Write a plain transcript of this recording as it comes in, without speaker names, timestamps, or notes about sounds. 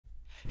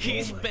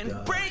He's been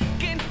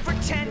breaking for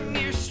 10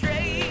 years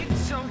straight,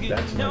 so you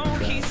know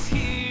he's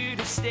here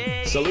to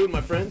stay. Salute,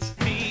 my friends.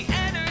 The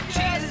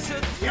energy's a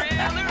thriller,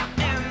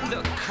 and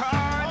the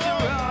cards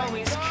are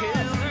always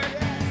killer.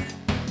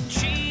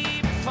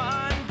 Cheap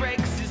fun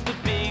breaks is the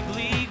big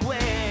league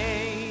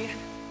way.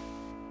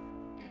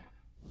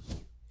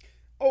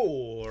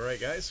 All right,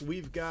 guys,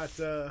 we've got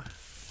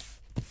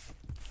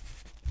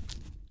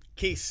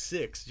case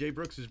 6. Jay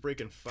Brooks is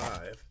breaking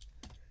 5.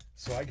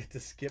 So I get to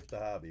skip the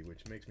hobby,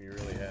 which makes me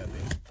really happy.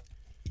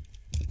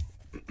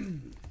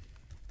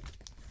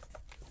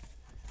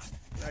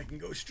 I can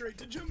go straight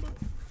to Jumbo.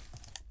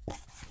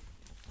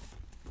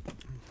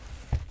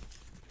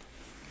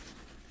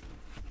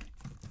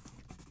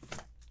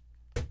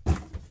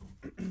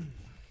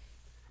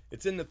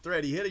 It's in the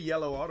thread. He hit a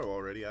yellow auto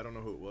already. I don't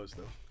know who it was,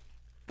 though.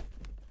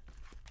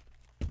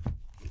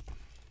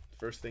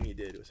 First thing he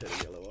did was hit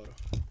a yellow auto.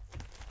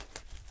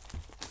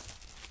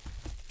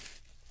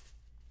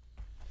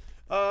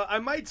 I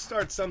might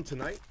start some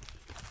tonight.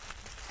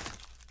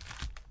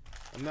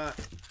 I'm not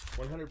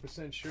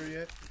 100% sure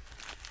yet.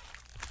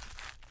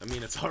 I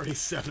mean, it's already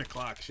 7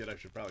 o'clock. Shit, I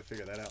should probably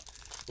figure that out.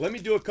 Let me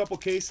do a couple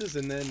cases,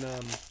 and then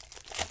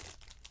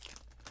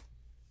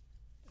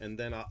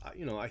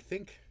I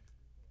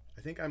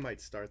think I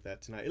might start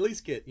that tonight. At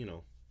least get,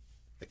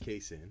 a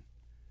case in.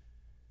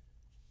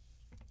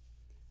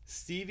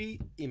 Stevie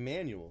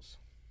Emanuels.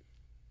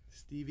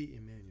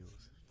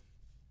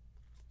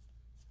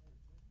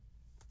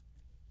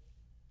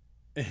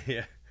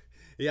 yeah.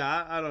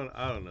 I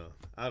don't know.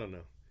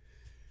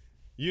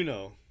 You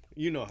know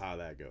how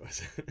that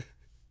goes.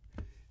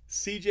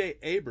 CJ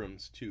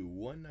Abrams to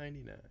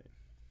 199.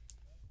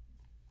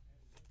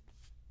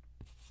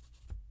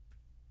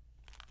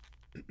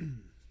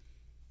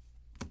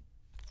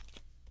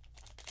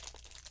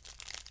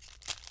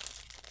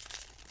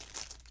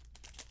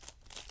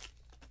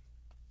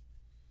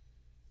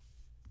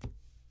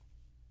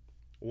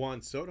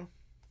 Juan Soto.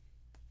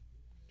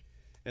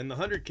 And the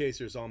 100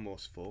 caser is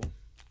almost full.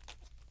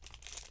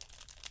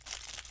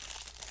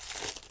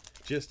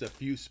 Just a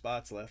few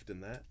spots left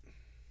in that.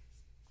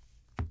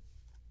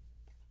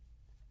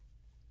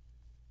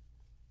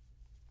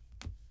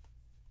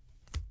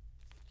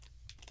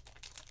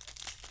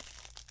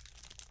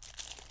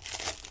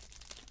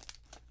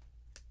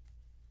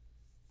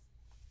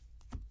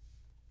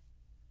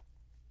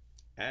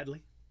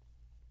 Adley.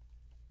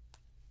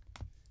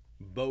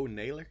 Bo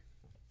Naylor.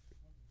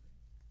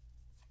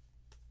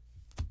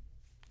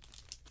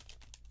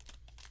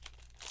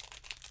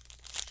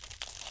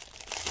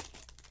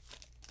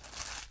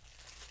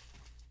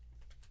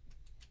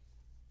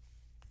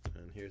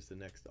 Here's the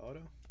next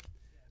auto.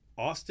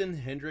 Austin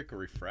Hendrick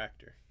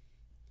refractor.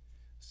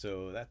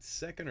 So that's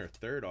second or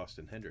third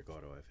Austin Hendrick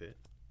auto I've hit.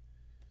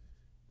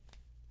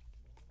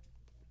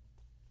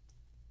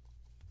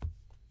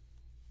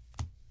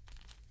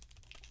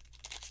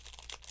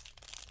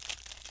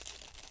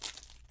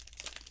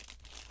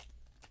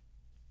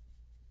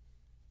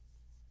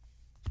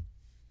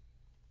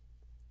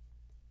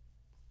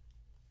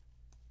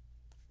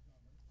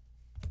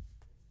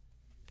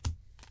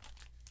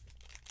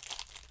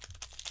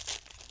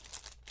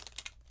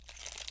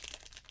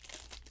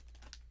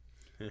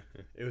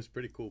 It was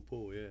pretty cool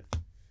pull, yeah.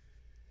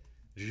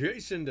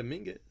 Jason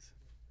Dominguez.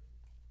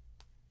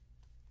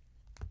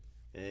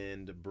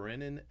 And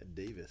Brennan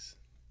Davis.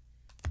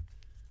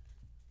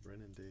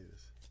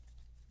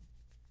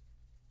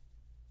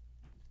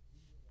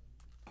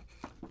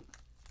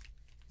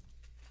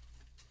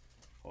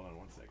 Hold on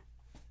one second.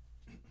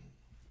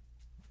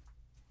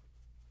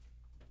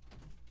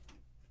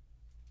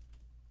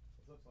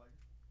 What's up, Slugger?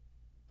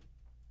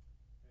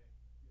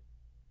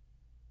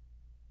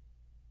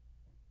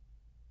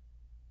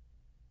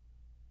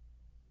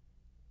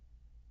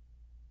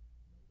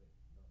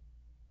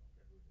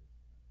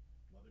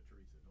 Mother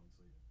Teresa, don't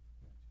sleep.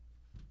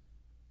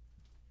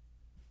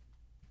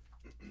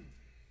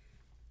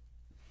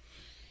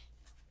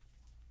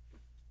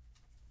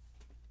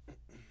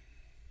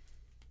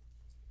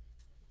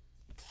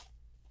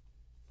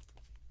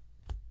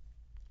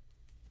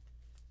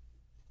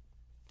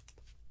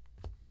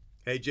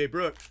 Hey, Jay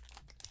Brook.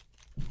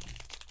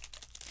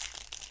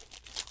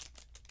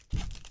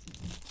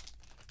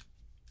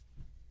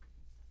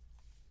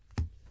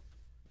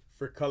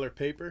 For color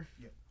paper,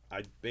 yep.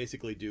 I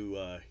basically do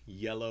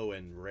yellow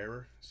and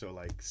rarer, so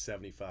like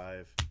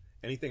 75,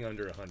 anything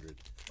under 100.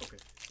 Okay.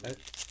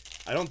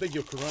 I don't think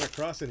you'll run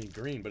across any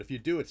green, but if you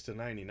do, it's to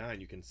 99.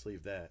 You can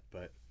sleeve that,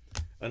 but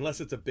unless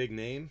it's a big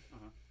name,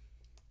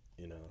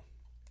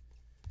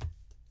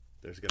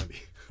 there's gonna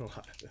be a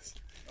lot of this.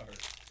 All right.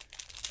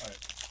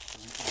 So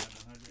we can have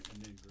 100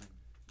 and then green.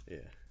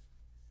 Yeah.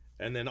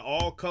 And then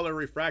all color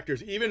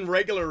refractors, even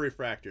regular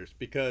refractors,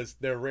 because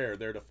they're rare.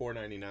 They're to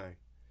 499.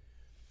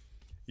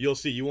 You'll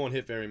see you won't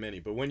hit very many,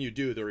 but when you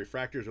do, the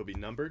refractors will be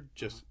numbered.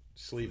 Just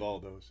sleeve all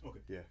those. Okay.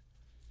 Yeah.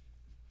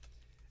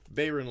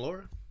 Bayron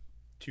Laura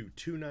to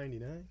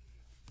 299.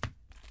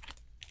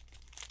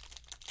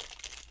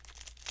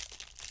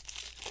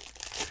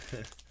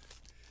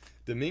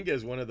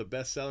 Dominguez, one of the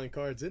best-selling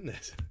cards in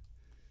this.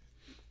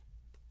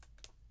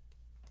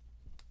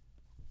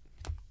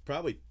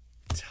 Probably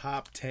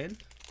top 10.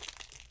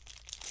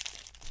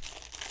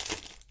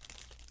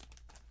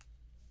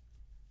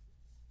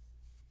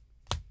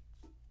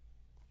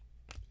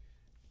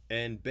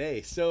 And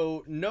Bay.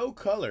 So no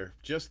color,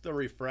 just the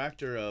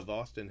refractor of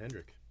Austin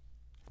Hendrick.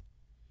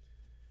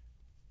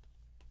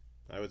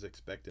 I was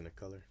expecting a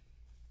color.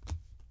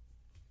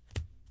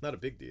 Not a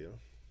big deal.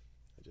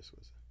 I just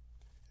was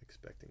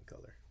expecting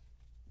color.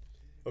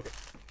 Okay.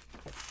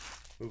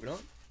 Moving on.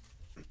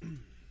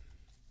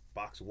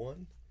 Box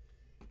 1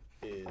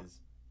 is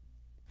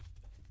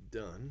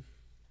done.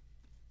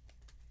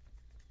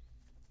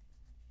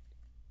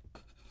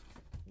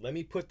 Let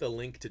me put the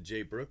link to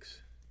Jay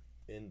Brooks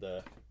in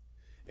the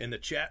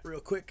chat real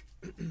quick.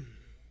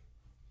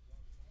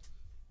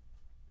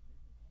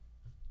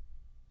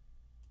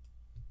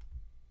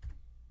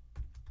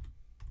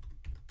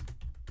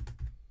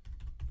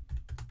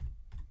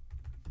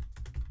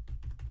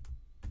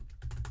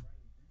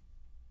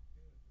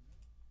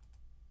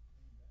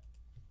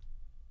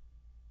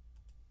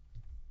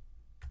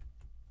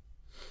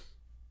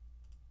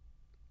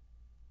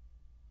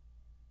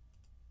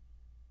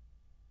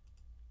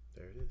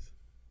 There it is.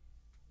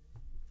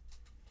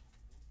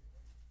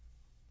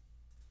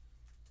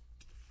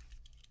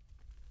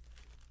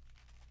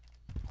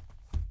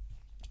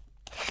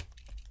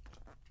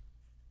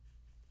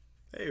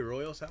 Hey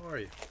Royals, how are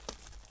you?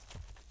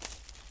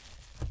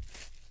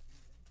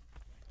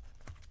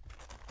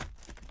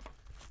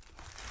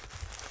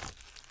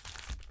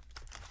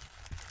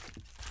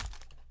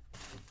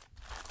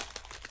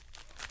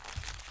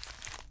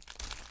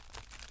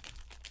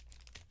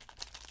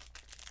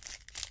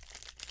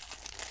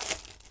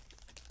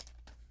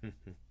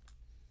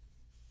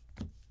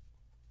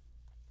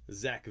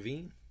 Zach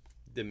Veen,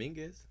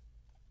 Dominguez,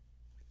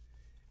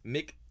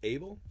 Mick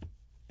Abel,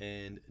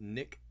 and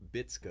Nick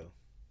Bitsko.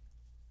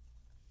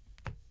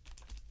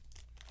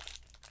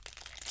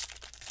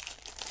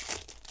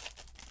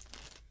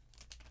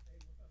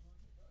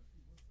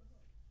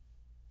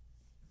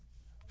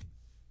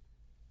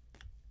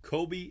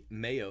 Kobe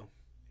Mayo.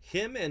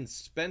 Him and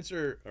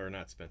Spencer, or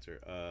not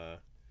Spencer,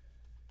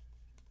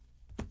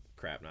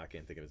 crap, now I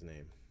can't think of his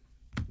name.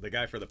 The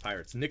guy for the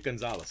Pirates, Nick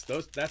Gonzalez.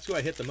 That's who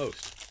I hit the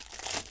most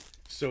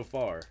so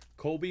far.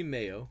 Kobe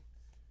Mayo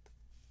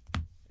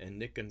and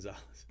Nick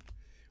Gonzalez.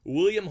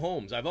 William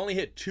Holmes. I've only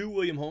hit 2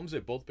 William Holmes.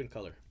 They've both been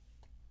color.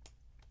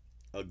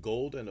 A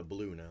gold and a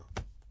blue now.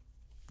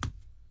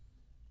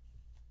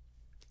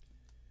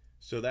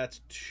 So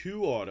that's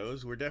 2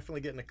 autos. We're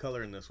definitely getting a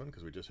color in this one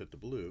because we just hit the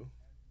blue.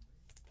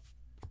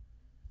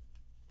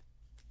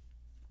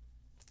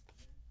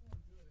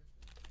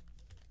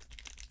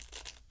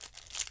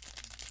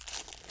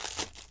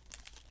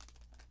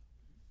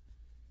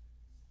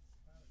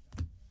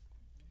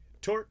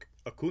 Torque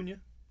Acuna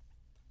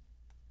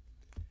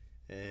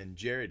and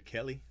Jared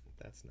Kelly.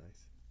 That's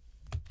nice.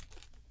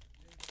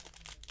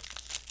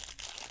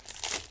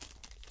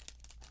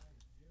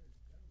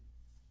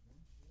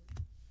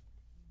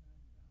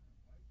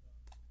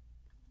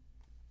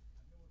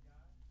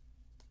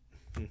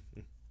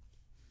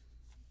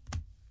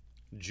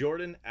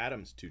 Jordan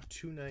Adams to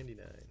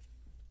 299.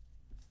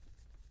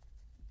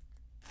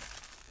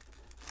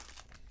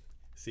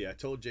 See, I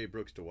told Jay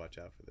Brooks to watch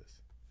out for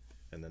this,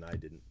 and then I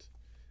didn't.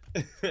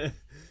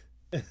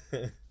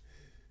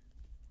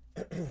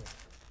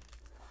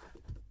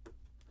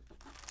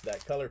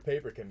 That color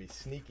paper can be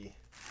sneaky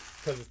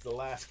because it's the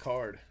last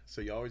card,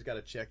 so you always got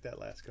to check that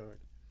last card.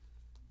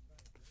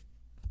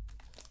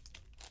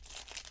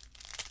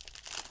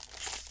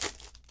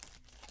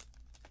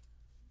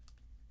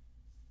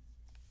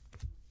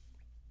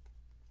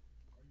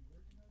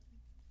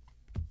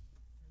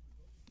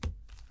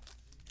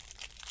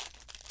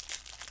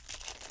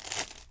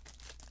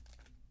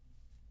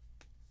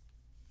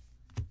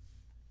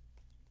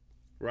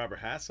 Robert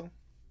Hassel,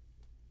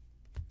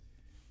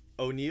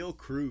 O'Neal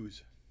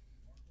Cruz,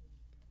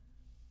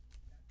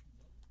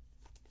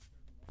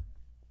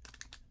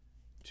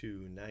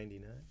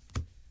 $2.99.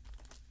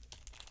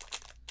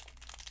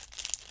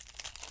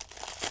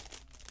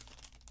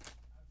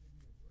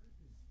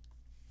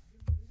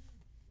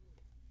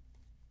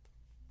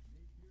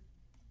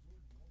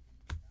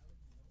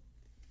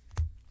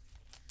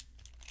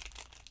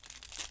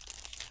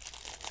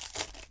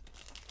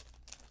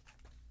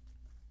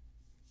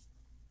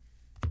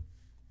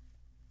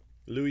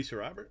 Luis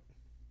Robert,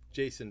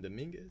 Jason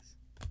Dominguez.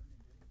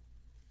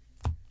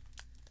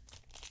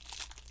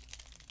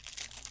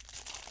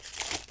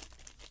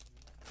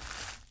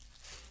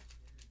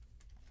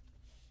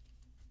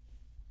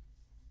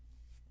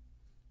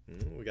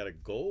 We got a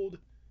gold.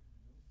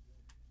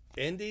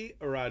 Andy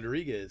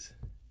Rodriguez.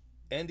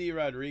 Andy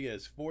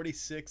Rodriguez,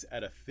 46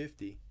 out of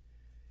 50.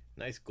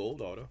 Nice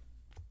gold auto.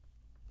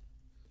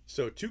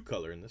 So 2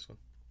 color in this one.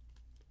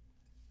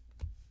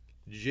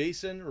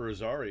 Jason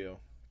Rosario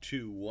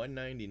to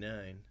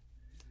 199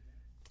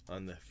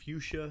 on the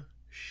Fuchsia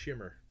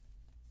Shimmer.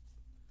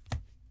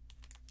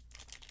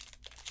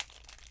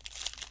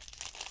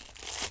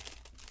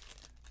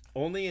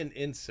 Only in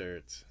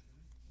inserts.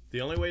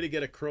 The only way to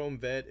get a chrome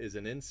vet is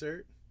an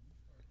insert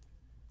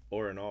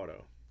or an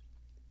auto.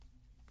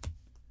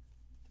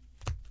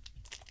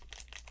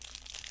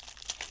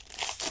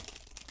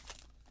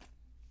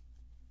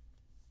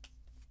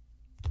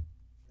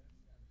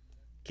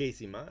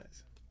 Casey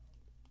Mize.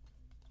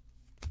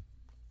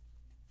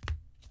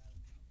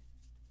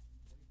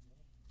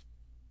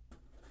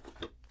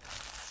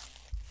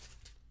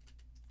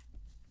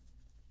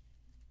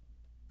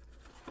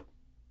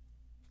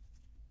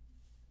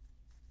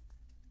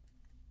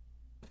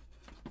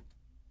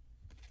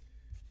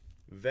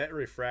 Vet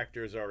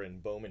refractors are in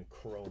Bowman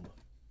Chrome.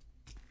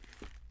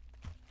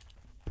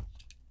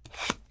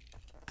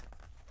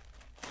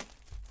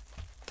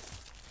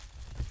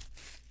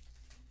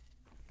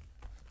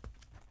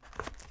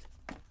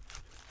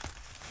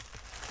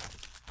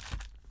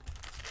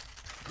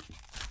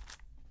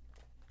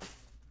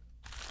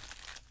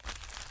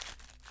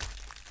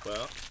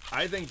 Well,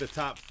 I think the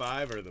top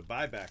 5 are the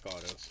buyback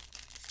autos.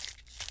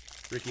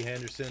 Ricky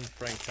Henderson,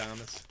 Frank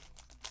Thomas,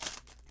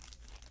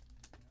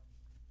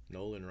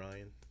 Nolan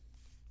Ryan,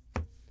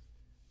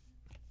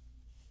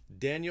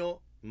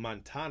 Daniel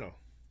Montano,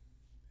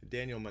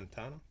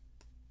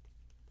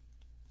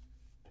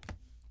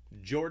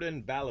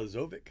 Jordan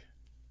Balazovic,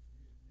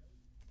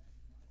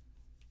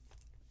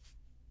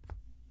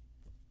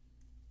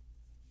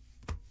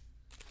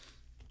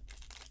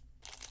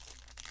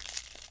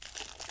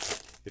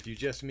 if you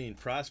just mean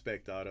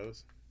prospect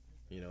autos,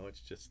 you know, it's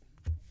just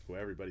who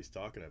everybody's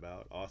talking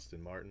about.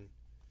 Austin Martin,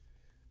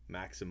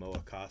 Maximo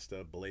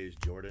Acosta, Blaze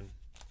Jordan,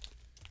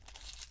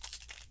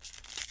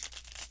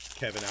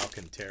 Kevin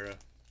Alcantara,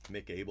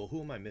 Mick Abel.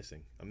 Who am I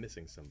missing? I'm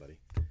missing somebody.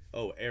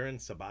 Oh, Aaron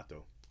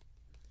Sabato.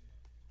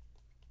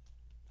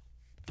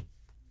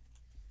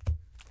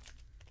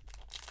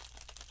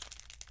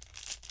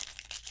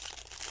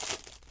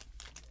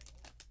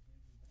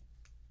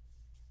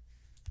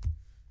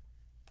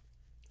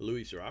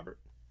 Luis Robert.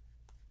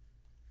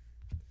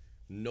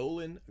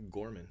 Nolan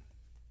Gorman.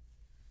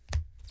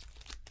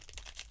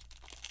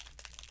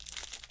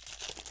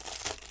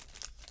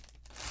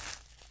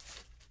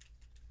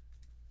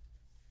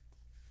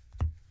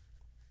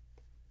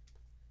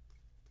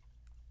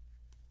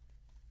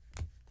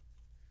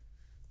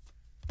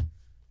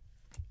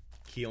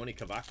 Keone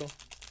Cavaco.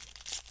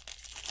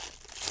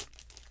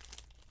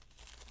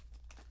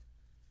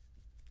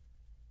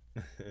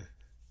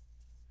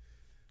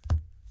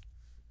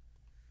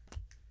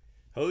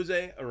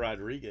 Jose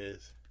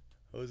Rodriguez.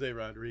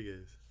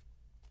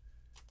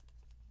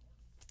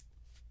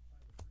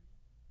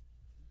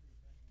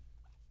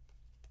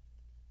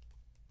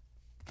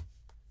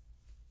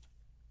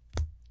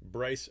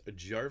 Bryce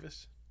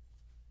Jarvis.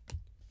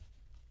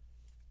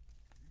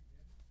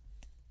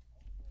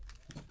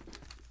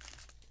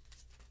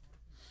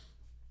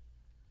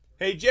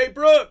 Hey, Jay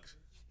Brooks.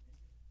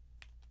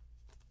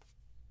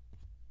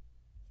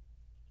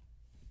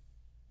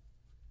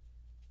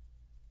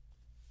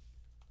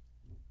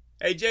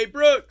 Hey, Jay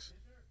Brooks.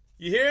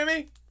 You hear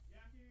me?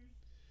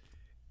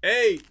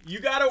 Hey,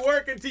 you got to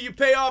work until you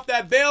pay off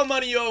that bail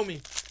money you owe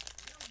me.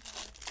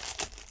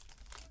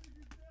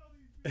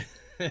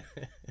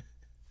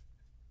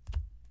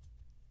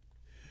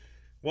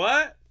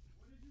 What?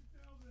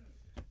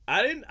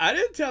 I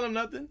didn't tell him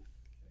nothing.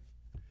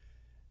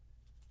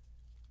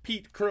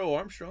 Pete Crow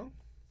Armstrong,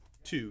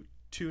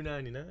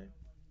 $2.99.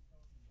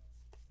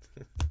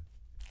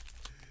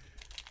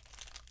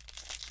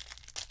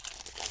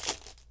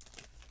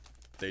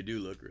 They do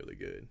look really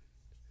good.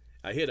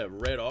 I hit a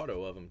red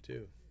auto of them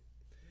too.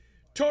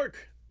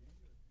 Torque.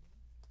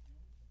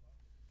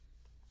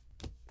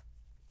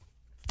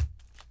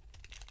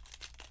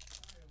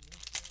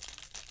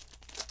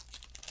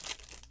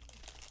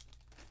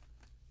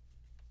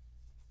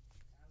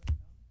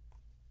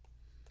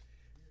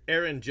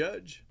 Aaron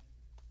Judge.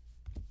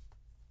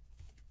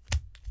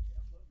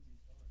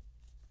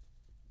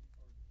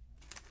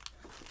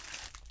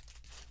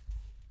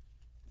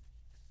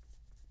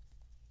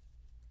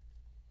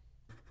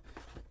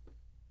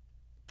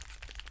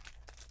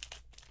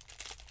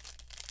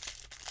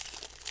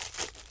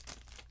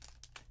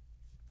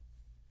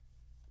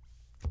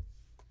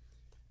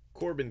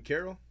 Corbin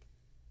Carroll.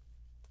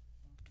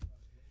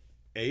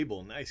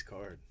 Abel, nice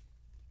card.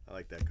 I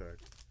like that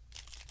card.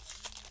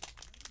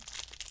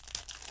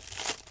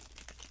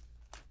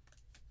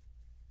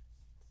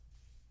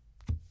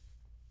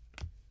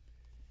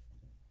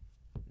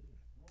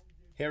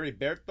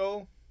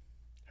 Heriberto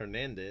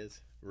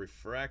Hernandez,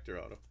 refractor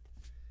auto.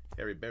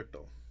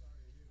 Heriberto.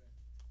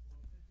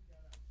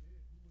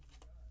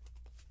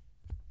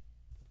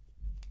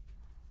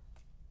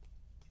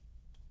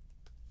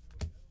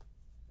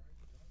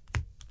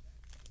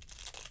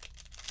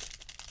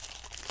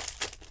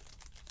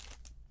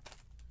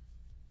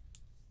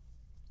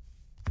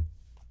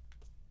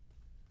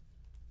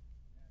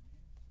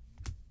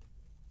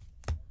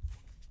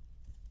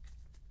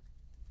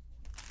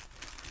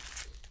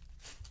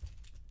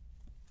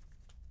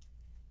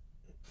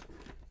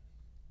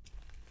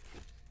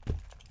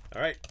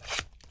 All right,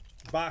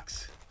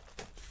 box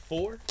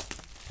 4.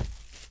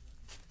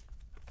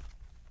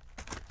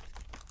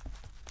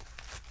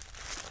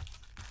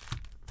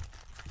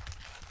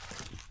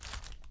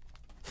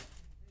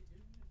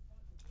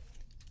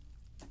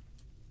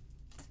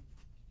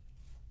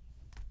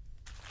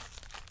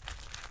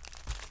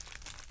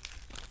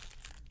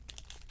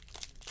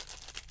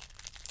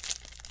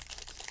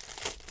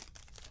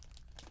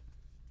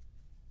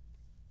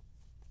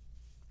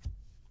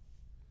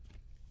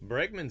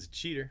 Bregman's a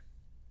cheater.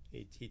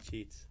 He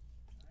cheats.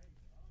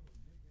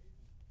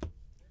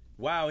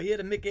 Wow, he hit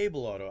a Mick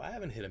Abel auto. I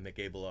haven't hit a Mick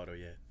Abel auto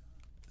yet.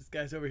 This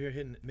guy's over here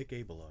hitting Mick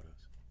Abel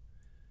autos.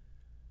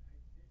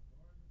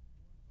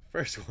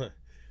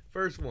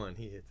 First one,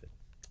 he hits it.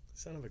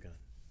 Son of a gun.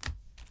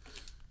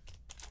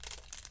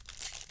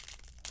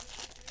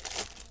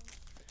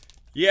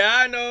 Yeah,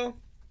 I know.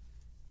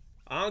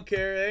 I don't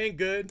care. It ain't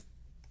good.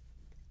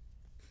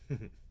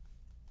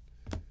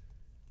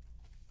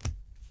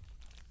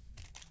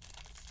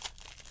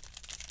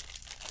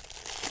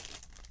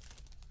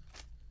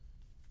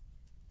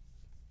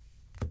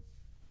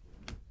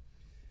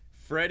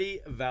 Freddie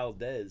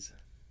Valdez.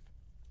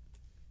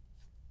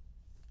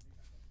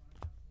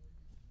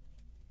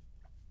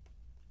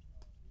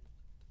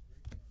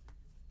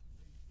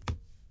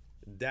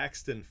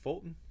 Daxton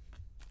Fulton.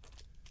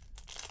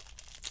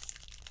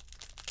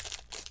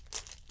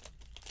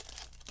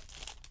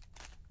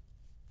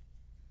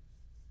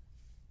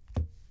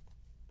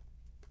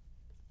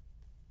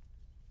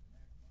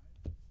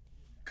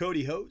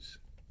 Cody Hose.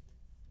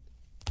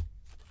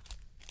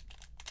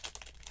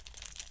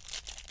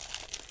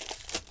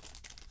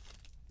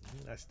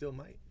 I still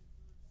might.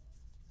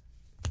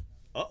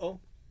 Uh-oh.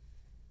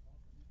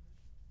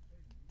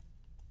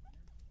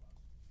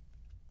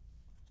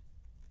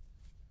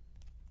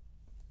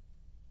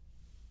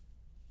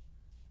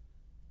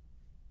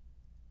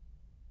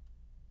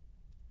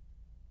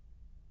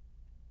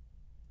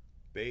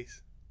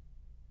 Base.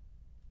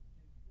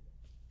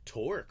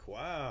 Torque.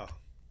 Wow.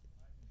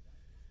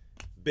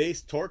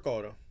 Base Torque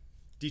auto.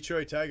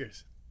 Detroit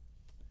Tigers.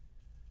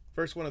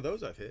 First one of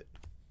those I've hit.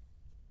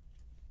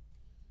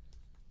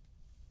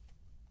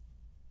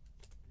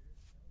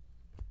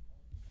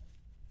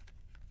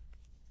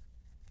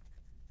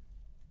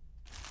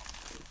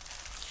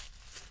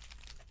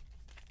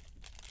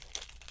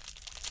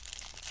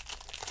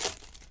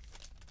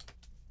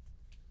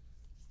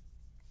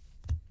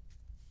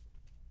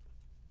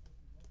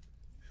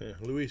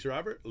 Luis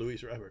Robert.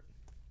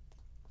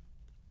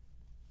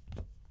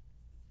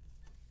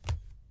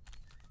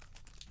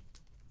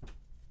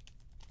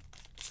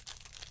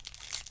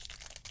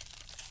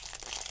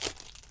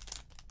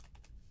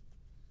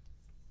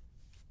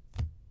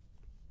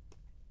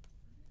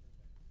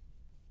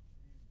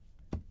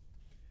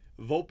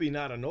 Volpe,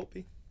 not a Nope.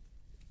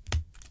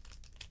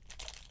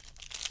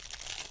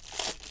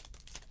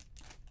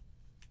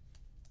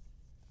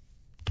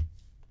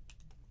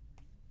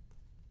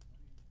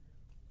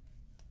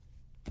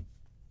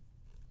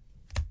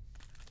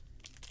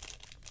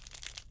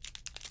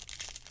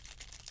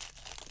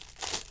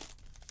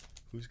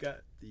 Who's got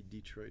the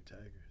Detroit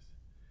Tigers?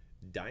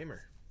 Dimer.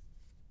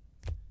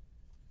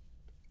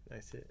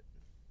 Nice hit.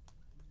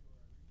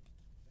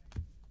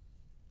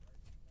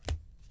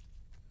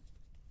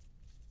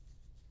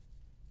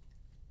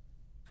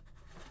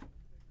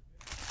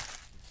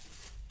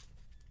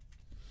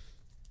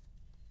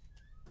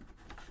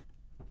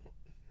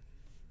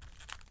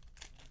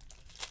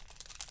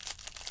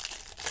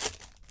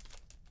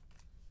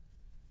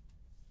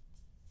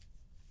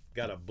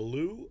 Got a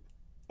blue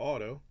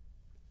auto.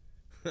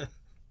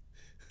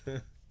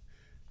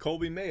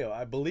 Colby Mayo.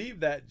 I believe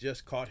that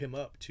just caught him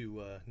up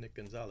to Nick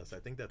Gonzalez. I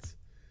think that's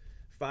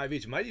 5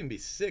 each. Might even be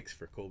 6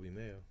 for Colby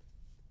Mayo.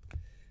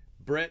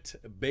 Brett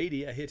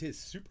Beatty. I hit his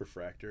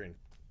Superfractor in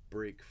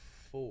break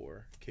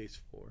 4, case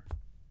 4.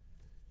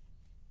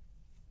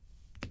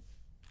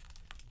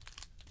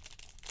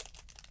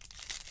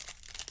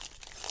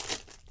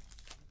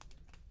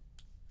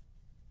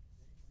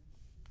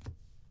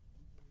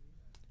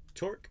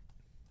 Torque.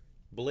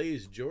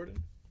 Blaze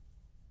Jordan.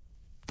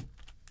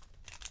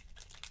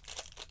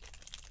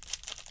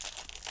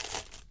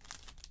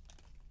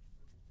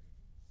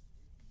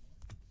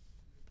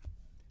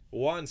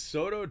 Juan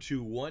Soto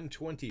to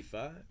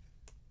 125.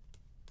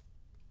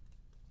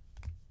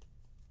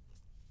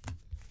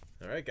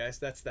 All right, guys,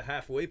 that's the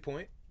halfway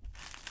point.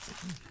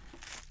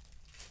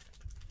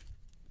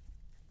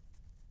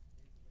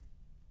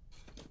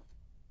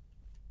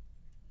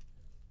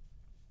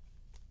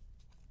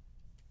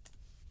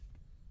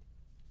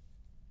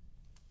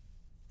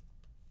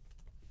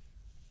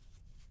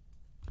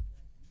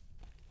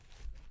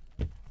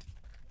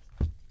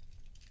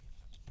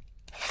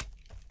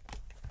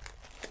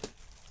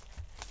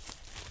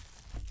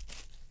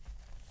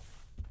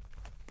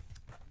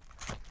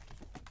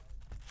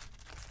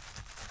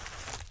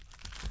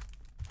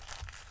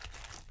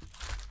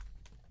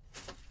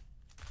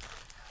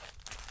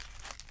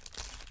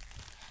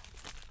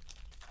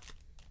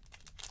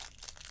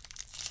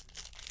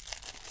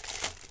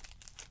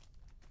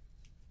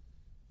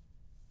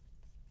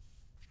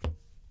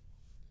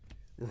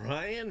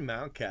 Ryan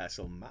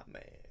Mountcastle, my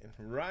man.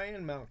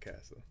 Ryan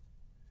Mountcastle.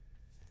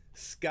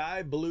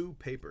 Sky blue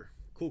paper.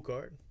 Cool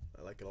card.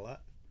 I like it a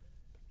lot.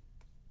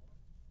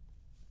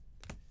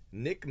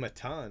 Nick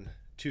Matan,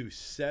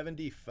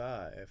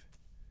 275.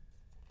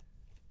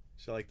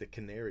 So like the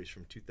Canaries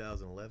from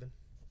 2011.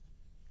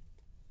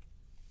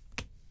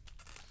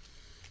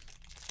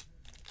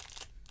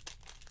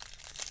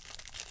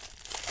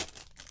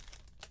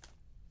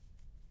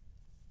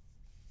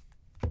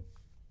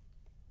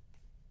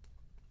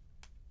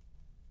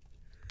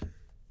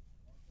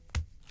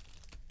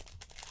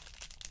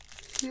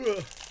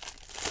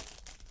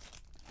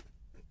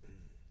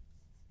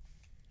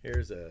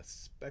 Here's a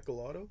Speckle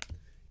Auto.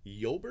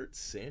 Yolbert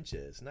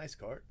Sanchez. Nice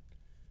card.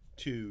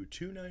 To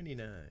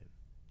 $2.99.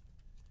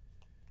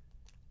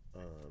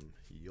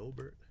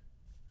 Yolbert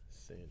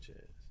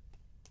Sanchez.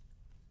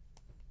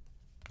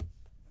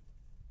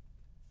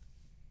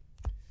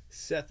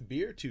 Seth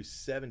Beer to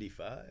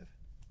 $75.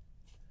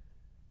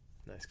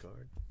 Nice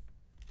card.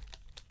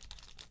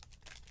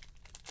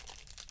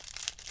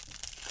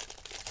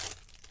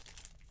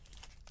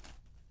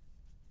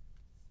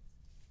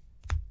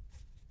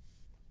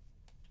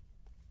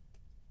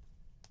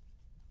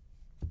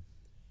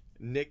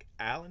 Nick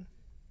Allen.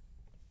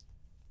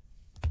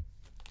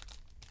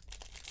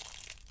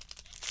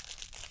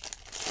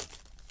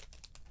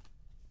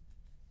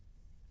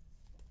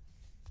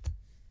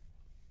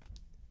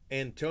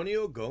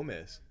 Antonio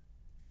Gomez.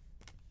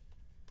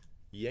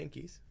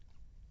 Yankees.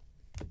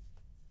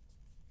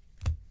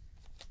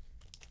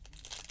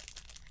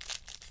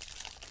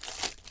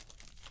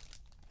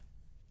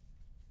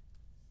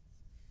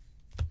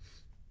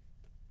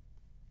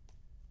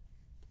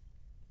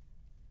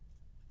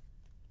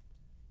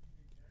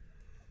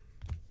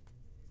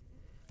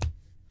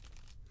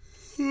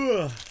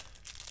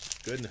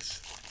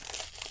 Goodness.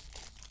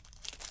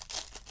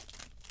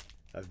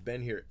 I've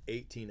been here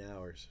 18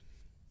 hours.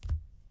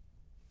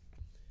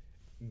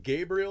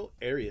 Gabriel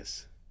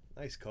Arias.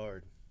 Nice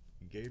card.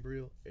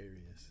 Gabriel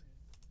Arias.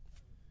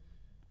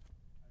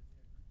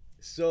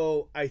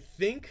 So I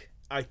think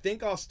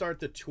I'll start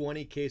the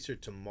 20 caser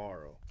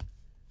tomorrow.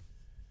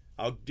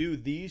 I'll do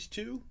these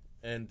two,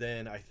 and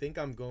then I think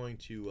I'm going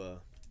to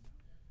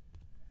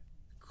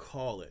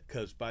call it,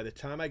 because by the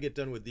time I get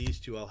done with these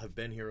two, I'll have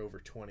been here over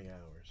 20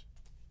 hours.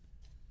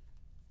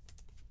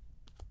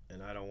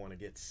 And I don't want to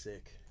get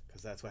sick,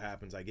 because that's what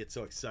happens. I get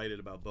so excited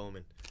about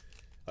Bowman.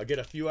 I'll get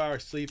a few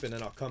hours sleep, and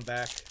then I'll come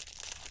back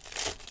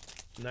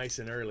nice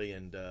and early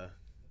and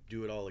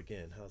do it all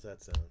again. How's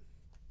that sound?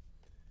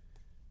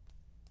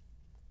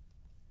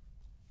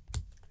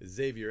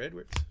 Xavier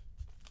Edwards.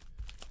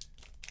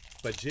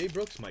 But Jay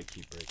Brooks might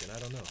keep breaking. I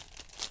don't know.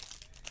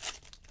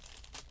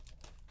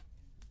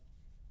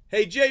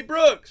 Hey, Jay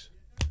Brooks.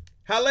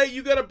 How late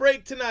you gonna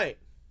break tonight?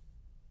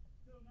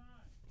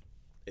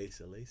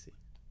 Asa Lacy.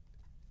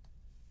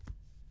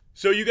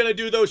 So you gonna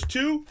do those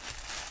two?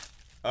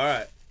 All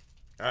right.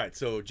 All right.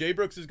 So Jay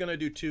Brooks is gonna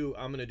do two.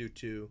 I'm gonna do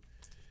two.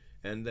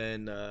 And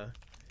then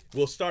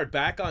we'll start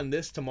back on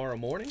this tomorrow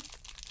morning.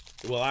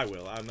 Well, I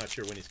will. I'm not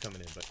sure when he's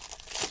coming in, but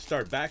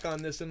start back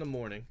on this in the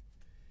morning.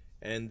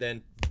 And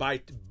then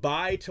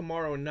by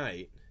tomorrow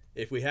night,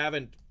 if we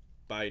haven't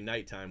by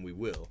nighttime,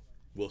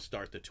 we'll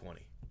start the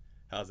 20.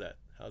 How's that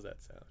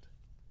sound?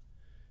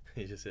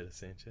 He just hit a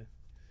Sanchez.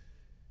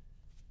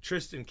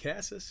 Tristan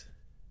Cassis.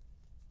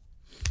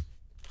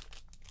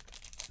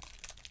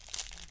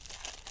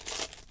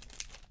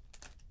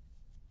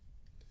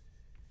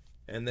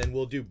 And then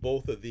we'll do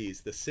both of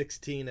these, the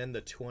 16 and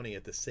the 20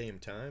 at the same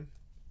time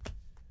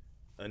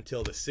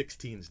until the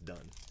 16's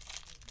done.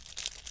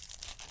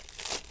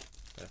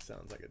 That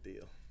sounds like a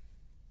deal.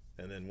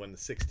 And then when the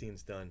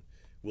 16's done,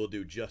 we'll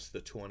do just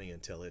the 20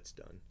 until it's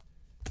done.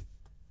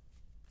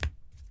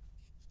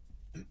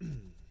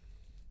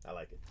 I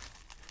like it.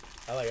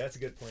 I like it. That's a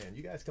good plan.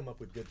 You guys come up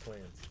with good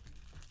plans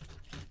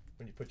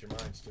when you put your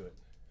minds to it.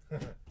 All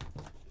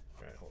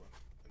right, hold on.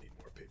 I need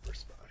more paper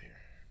spot here.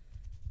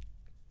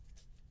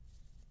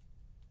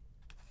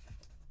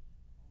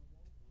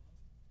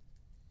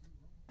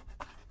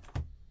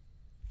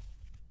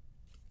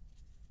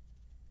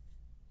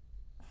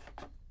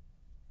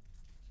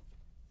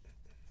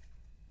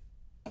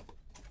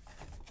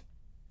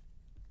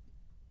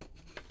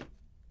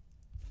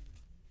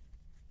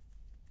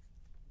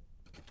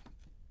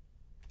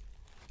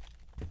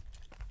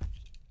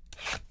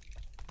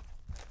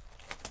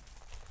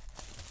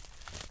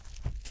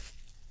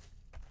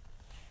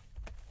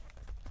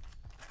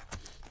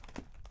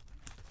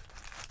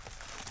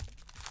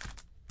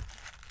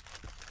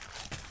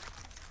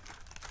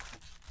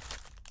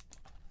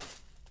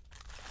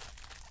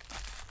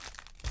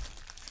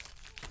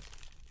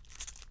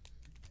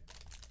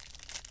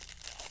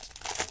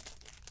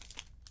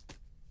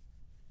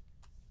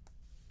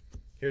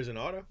 Here's an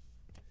auto.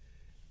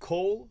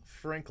 Cole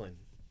Franklin.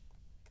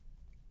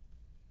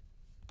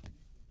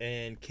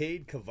 And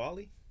Cade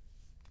Cavalli.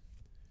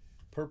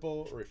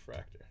 Purple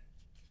refractor.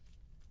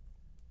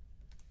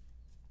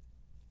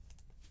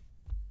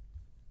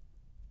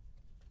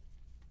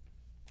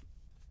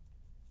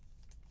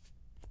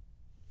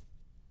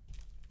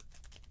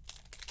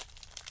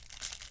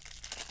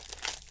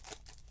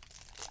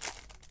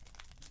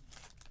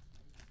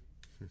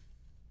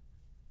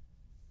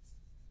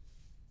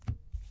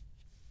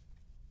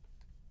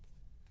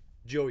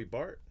 Joey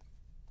Bart.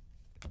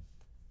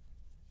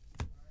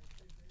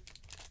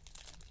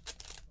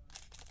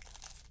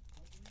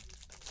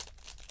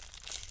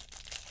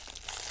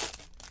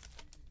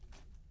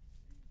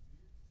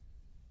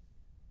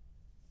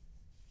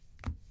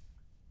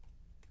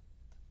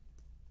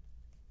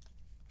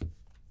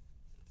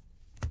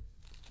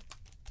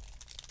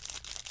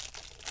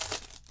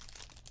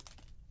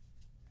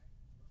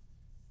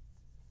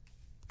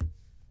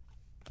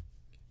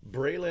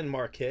 Braylon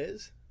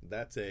Marquez.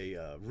 That's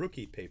a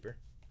rookie paper.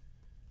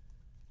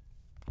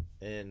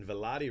 And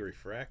Velati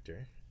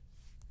refractor.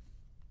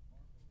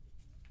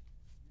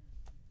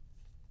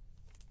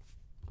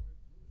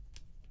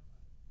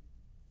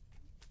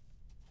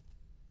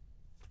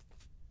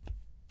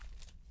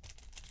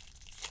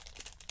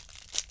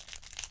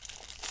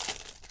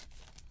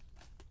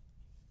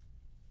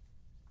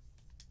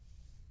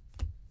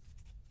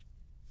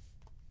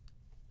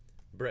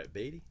 Brett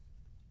Beatty.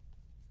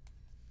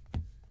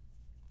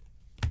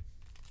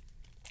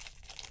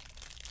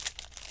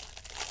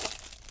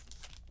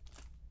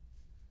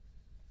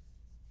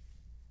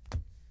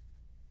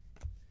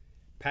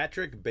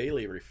 Patrick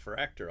Bailey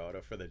refractor auto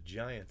for the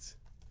Giants.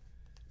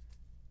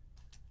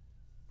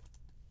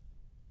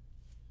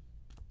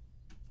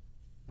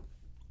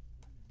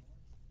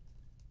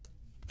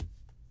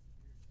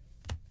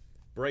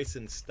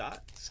 Bryson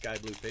Stott, sky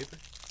blue paper.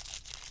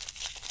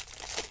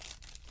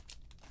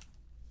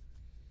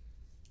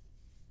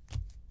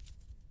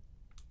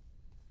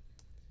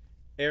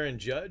 Aaron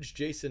Judge,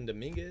 Jason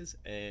Dominguez,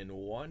 and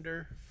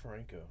Wander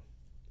Franco.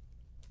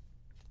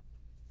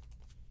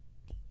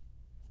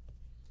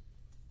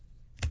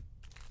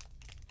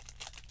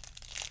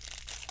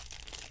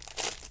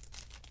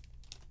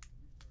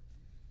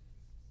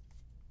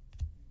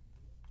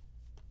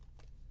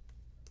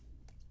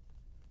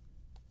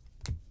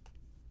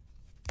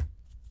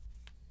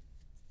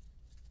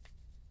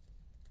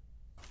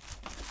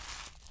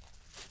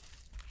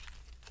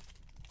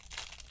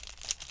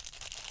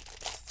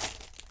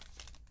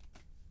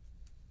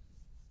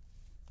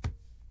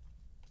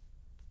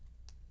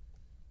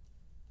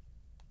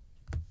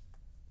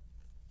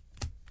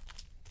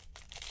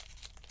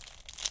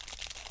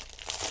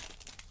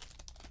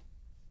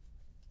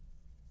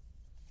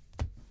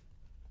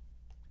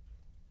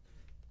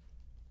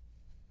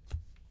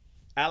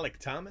 Alec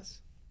Thomas.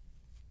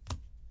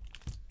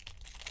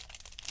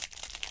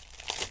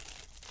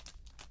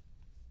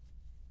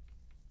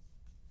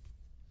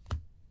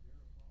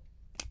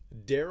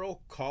 Daryl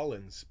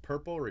Collins,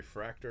 purple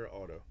refractor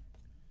auto.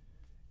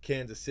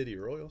 Kansas City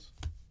Royals.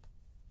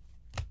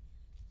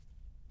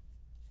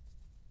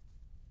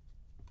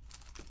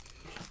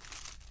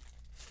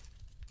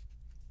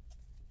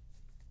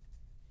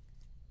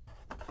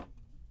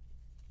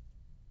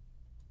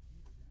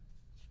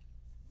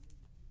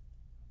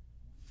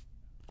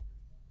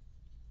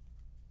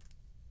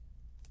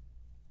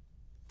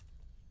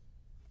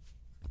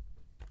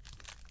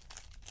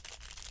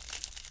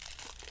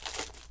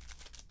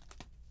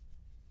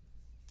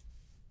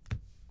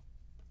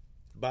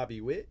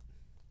 Bobby Witt.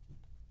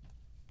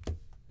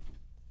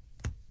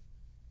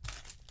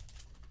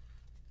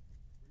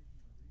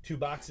 Two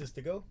boxes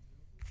to go.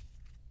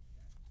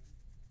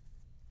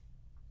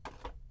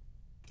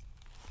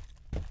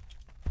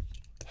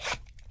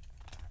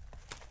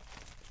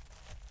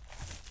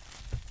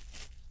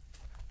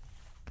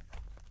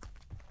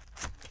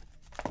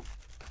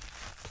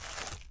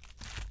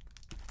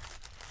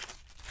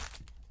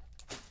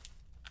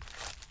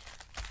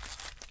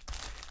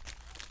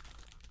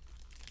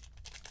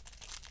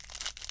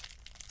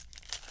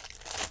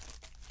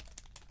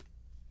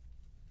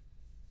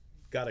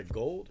 Got a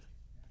gold.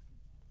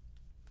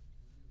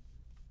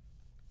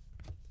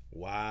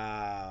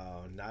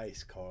 Wow,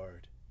 nice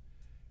card.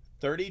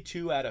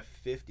 32 out of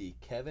 50,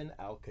 Kevin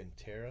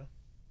Alcantara.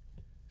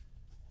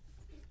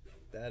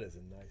 That is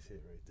a nice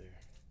hit right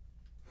there.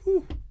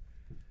 Whew.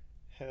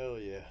 Hell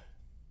yeah.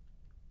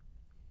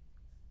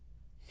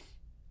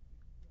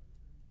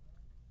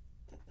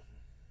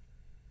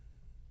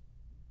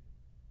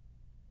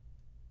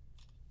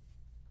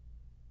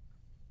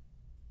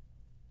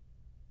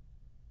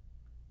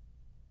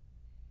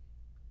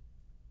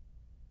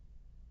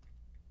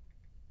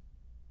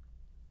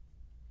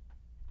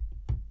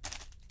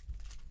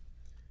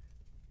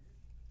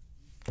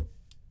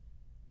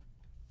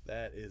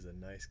 That is a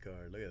nice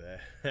card. Look at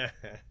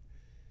that.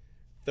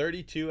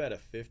 32 out of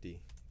 50.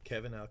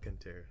 Kevin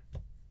Alcantara.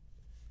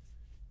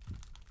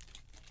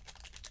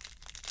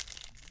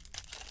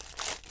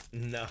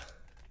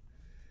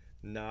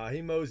 Nah,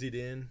 he moseyed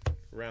in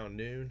around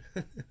noon.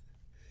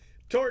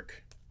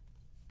 Torque.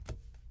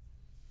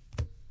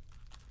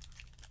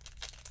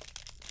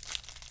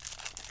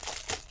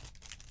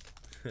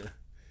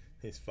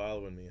 He's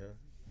following me,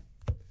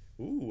 huh?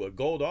 Ooh, a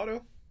gold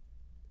auto.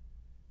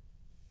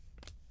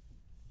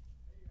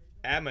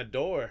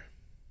 Amador,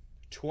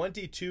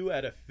 22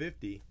 out of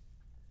 50.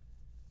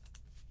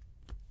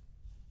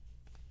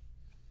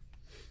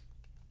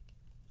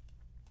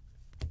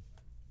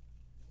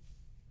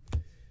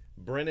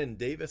 Brennan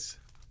Davis.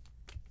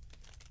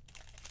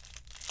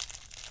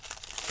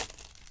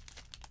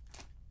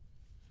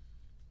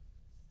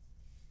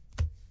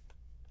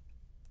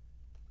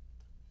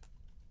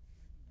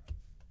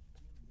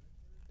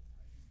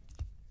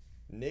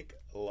 Nick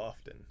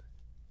Lofton.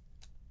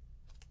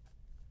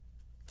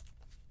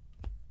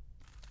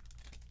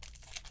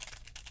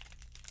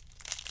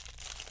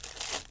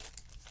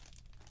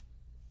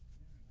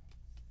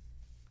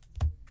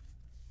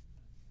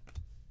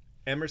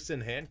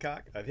 Emerson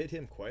Hancock. I've hit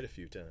him quite a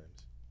few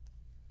times.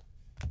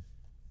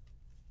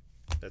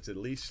 That's at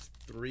least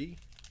 3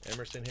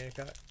 Emerson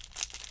Hancock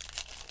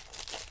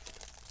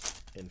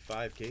in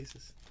 5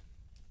 cases.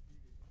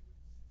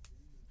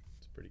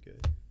 It's pretty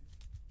good.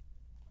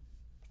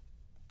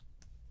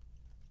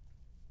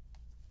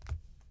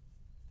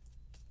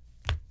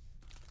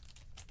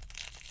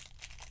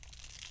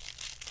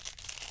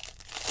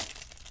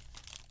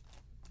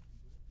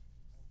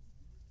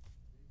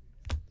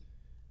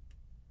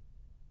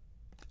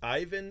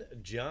 Ivan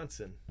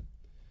Johnson,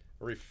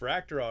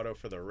 refractor auto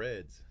for the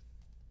Reds.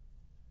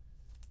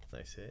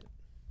 Nice hit.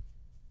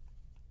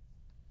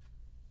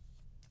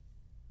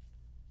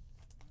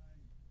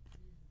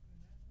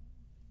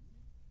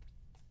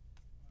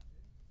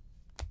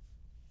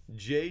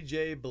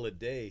 JJ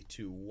Bleday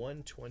to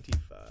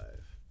 125.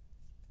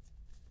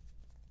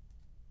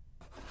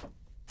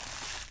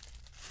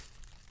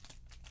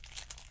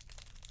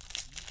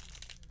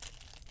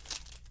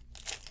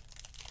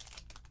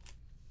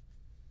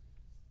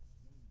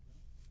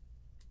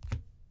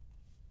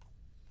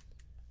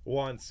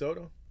 Juan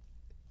Soto.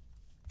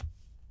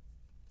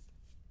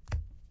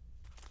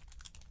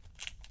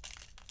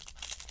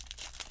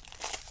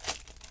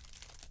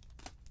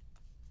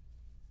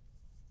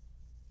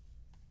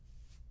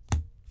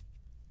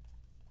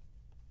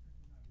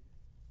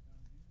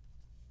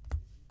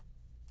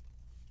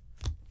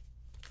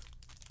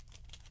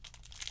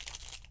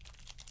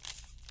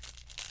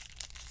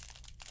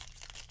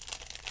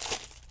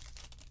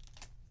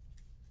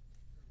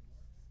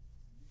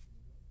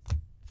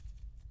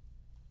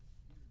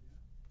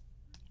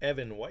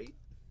 Evan White.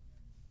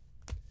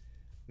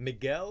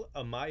 Miguel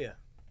Amaya.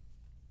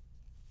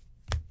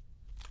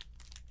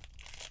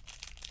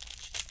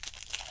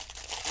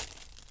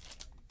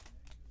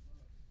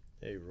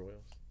 Hey,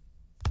 Royals.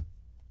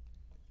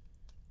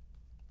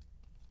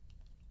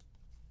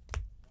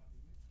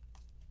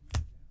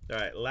 All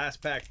right,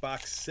 last pack,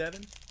 box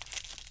 7.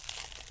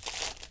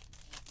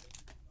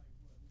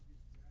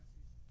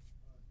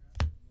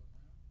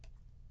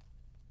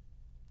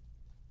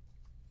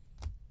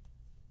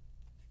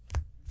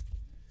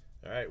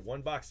 All right,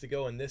 1 box to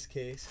go in this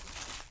case.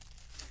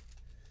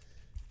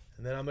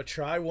 And then I'm going to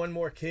try one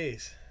more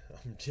case.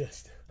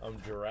 I'm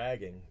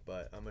dragging,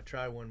 but I'm going to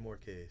try one more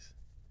case.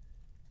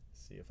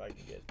 See if I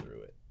can get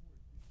through it.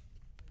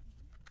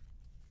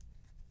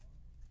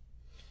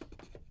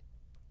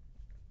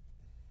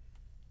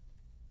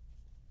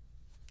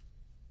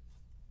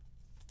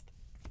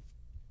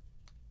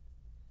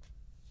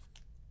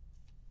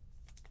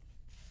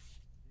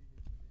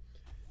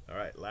 All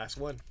right, last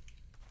one.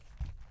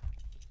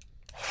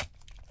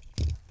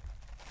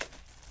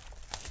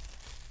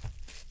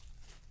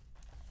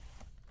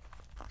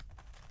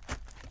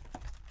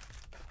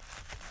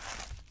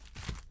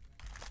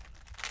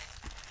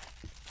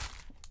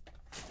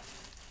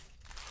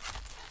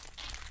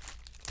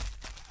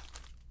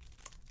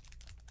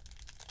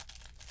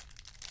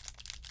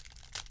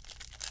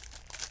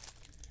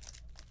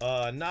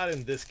 Not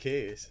in this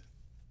case.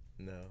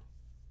 No.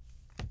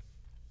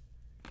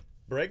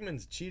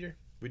 Bregman's cheater.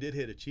 We did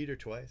hit a cheater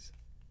twice.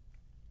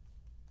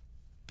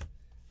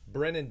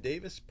 Brennan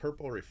Davis,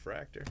 purple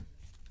refractor.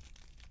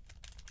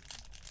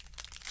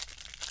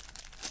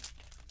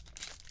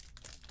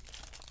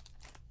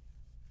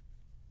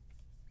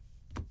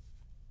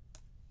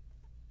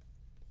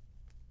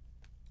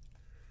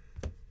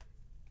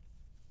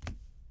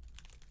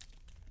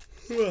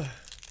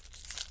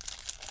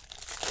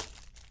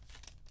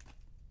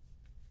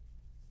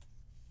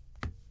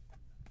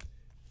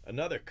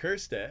 Another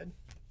Kerstad.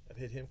 I've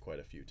hit him quite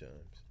a few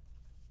times.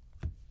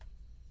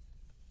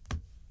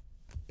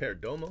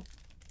 Perdomo,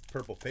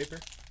 purple paper.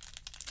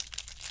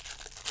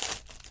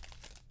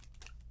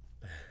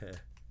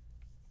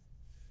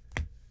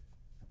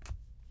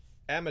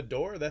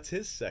 Amador, that's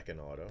his second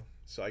auto.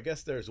 So I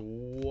guess there's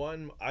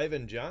one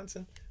Ivan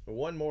Johnson,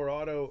 one more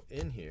auto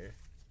in here.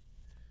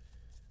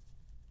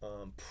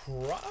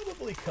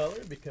 Probably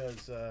colored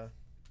because,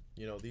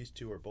 you know, these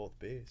two are both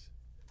base.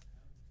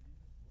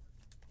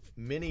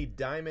 Mini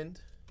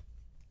Diamond,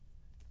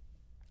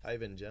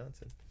 Ivan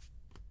Johnson.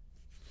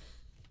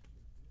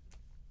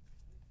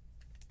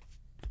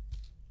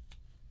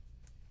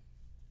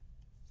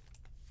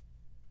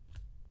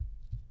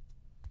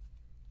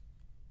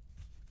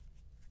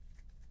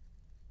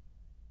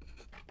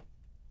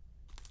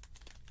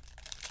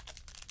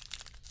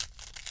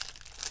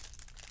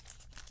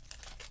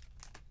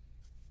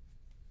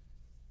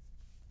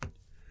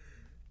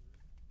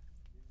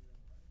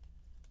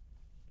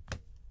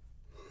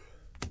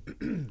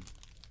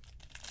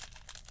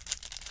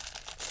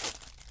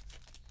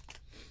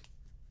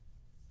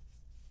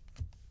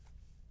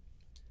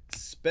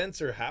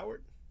 Spencer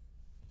Howard.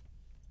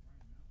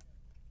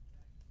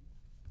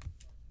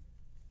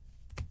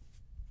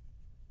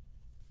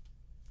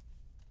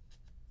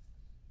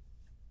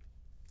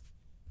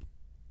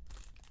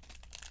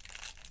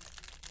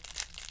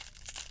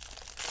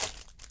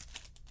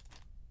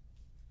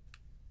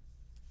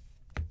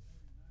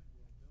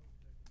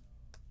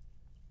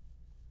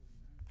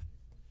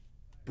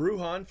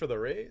 Brujan for the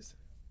Rays.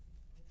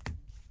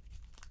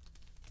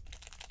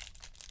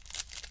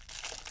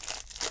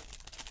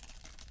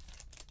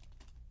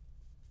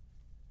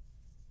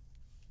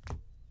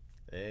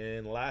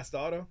 And last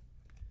auto,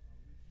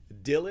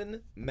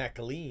 Dylan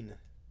McLean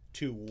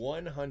to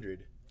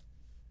 100.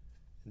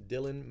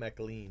 Dylan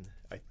McLean.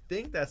 I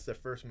think that's the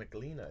first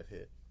McLean I've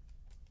hit.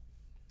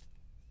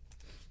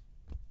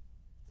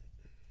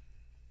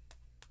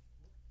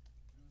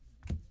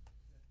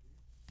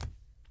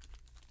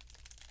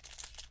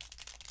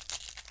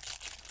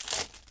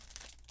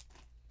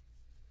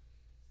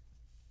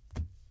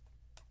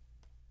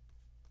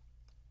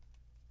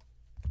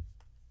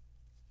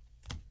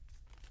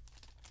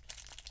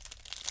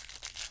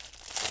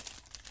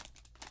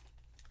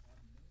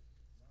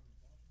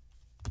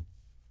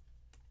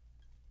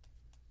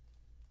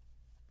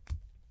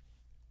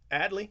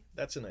 Adley,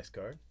 that's a nice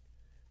card.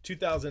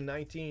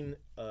 2019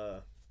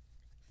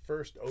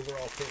 first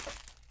overall pick.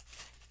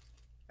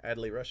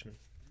 Adley Rushman.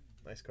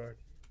 Nice card.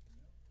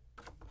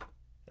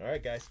 All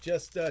right, guys.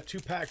 Just 2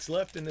 packs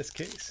left in this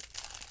case.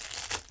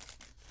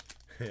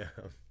 Yeah.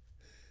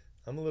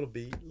 I'm a little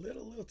beat.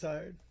 Little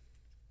tired.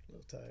 A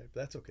little tired.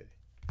 But that's okay.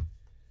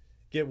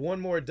 Get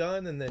one more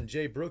done, and then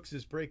Jay Brooks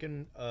is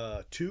breaking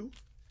 2.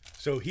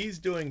 So he's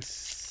doing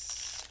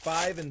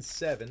 5 and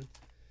 7.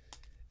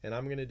 And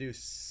I'm going to do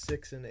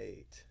 6 and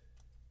 8.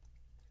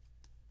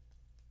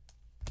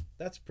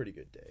 That's a pretty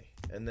good day.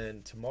 And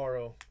then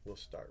tomorrow, we'll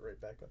start right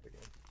back up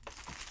again.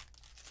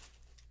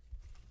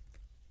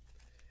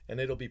 And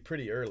it'll be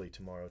pretty early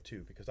tomorrow,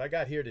 too, because I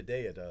got here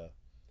today at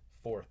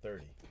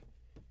 4:30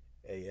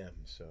 a.m.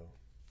 So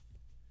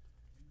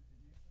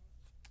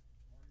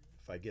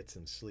if I get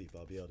some sleep,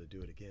 I'll be able to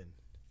do it again.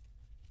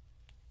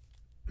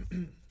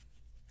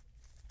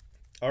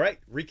 All right,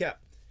 recap.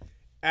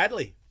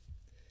 Adley.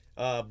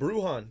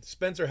 Bruhan,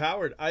 Spencer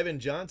Howard, Ivan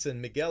Johnson,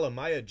 Miguel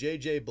Amaya,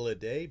 J.J.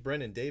 Blade,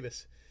 Brennan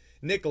Davis,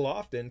 Nick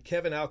Lofton,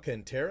 Kevin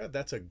Alcantara,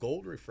 that's a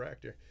gold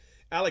refractor,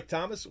 Alec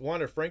Thomas,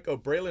 Wander Franco,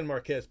 Braylon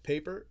Marquez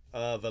Paper,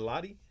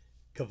 Velati,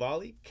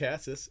 Cavalli,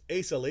 Cassis,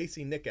 Asa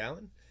Lacey, Nick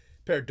Allen,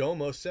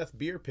 Perdomo, Seth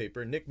Beer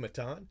Paper, Nick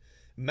Matan,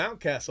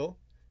 Mountcastle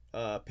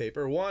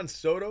Paper, Juan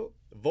Soto,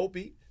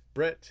 Volpe,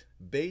 Brett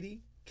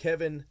Beatty,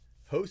 Kevin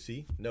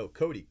Hosey, no,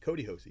 Cody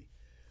Hosey,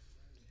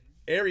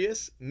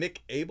 Arias, Mick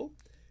Abel,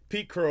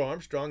 Pete Crow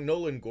Armstrong,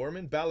 Nolan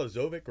Gorman,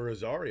 Balazovic,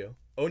 Rosario,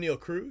 O'Neal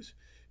Cruz,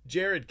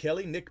 Jared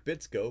Kelly, Nick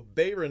Bitsko,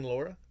 Bayron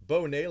Laura,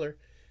 Bo Naylor,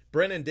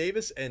 Brennan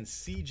Davis, and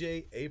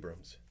C.J.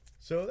 Abrams.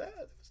 So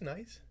that was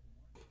nice.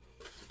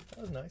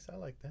 That was nice. I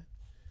like that.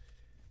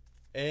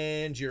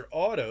 And your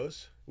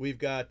autos, we've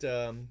got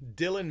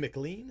Dylan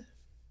McLean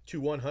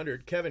to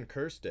 100, Kevin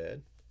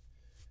Kerstad,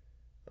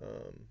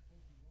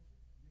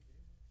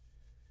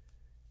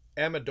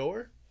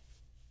 Amador,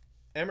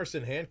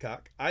 Emerson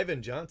Hancock,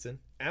 Ivan Johnson,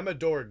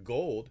 Amador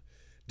Gold,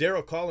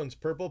 Darryl Collins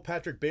Purple,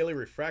 Patrick Bailey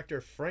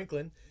Refractor,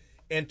 Franklin,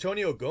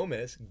 Antonio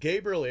Gomez,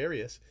 Gabriel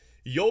Arias,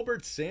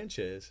 Yolbert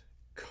Sanchez,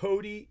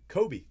 Kobe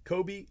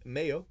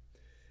Mayo,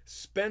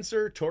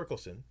 Spencer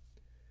Torkelson,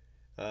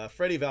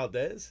 Freddie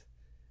Valdez,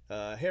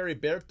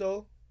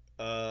 Heriberto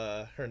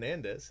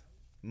Hernandez,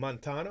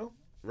 Montano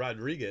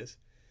Rodriguez,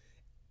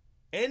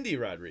 Andy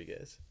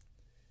Rodriguez,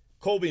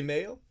 Colby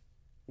Mayo,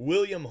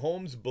 William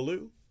Holmes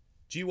Blue,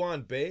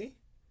 Jiwan Bay,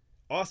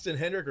 Austin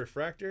Hendrick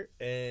Refractor,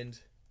 and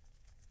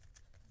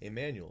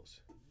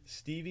Emmanuel's.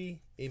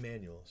 Stevie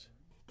Emmanuel's.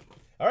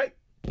 All right.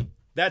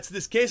 That's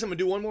this case. I'm going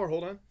to do one more.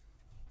 Hold on.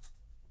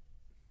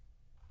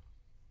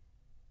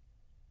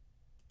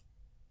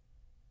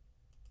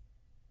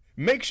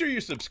 Make sure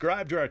you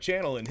subscribe to our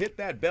channel and hit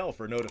that bell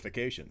for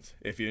notifications.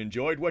 If you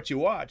enjoyed what you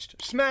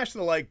watched, smash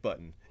the like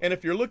button. And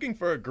if you're looking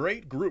for a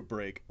great group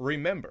break,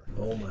 remember.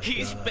 Oh my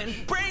He's gosh.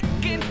 Been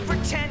breaking for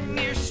 10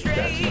 years straight.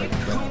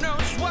 Who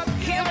knows what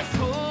he'll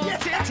pull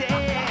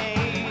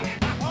today?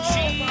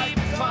 Cheap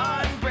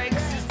fun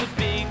breaks is the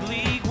big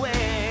league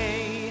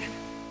way.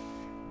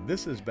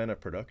 This has been a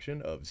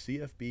production of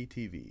CFB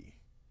TV.